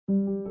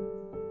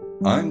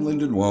I'm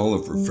Lyndon Wall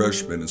of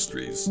Refresh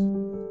Ministries.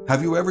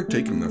 Have you ever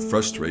taken the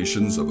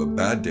frustrations of a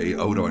bad day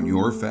out on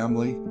your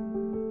family?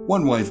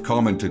 One wife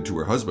commented to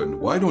her husband,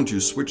 "Why don't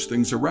you switch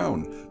things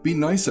around? Be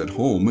nice at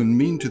home and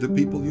mean to the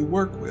people you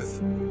work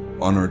with."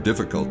 On our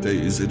difficult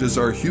days, it is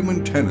our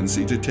human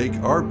tendency to take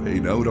our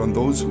pain out on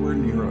those who are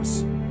near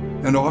us,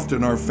 and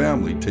often our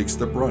family takes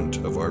the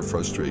brunt of our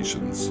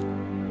frustrations.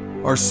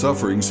 Our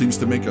suffering seems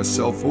to make us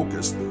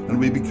self-focused, and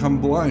we become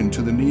blind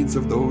to the needs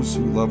of those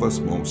who love us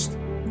most.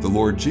 The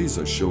Lord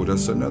Jesus showed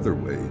us another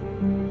way.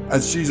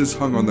 As Jesus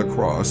hung on the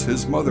cross,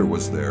 his mother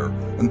was there,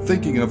 and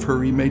thinking of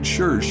her, he made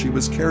sure she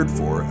was cared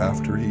for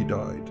after he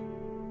died.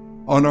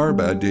 On our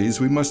bad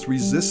days, we must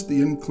resist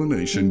the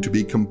inclination to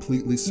be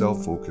completely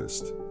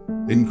self-focused.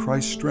 In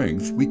Christ's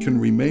strength, we can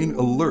remain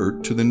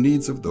alert to the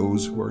needs of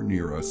those who are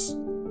near us.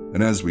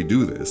 And as we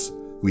do this,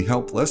 we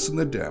help lessen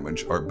the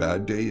damage our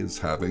bad day is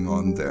having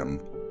on them.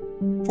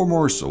 For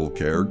more soul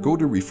care, go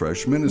to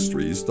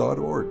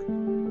refreshministries.org.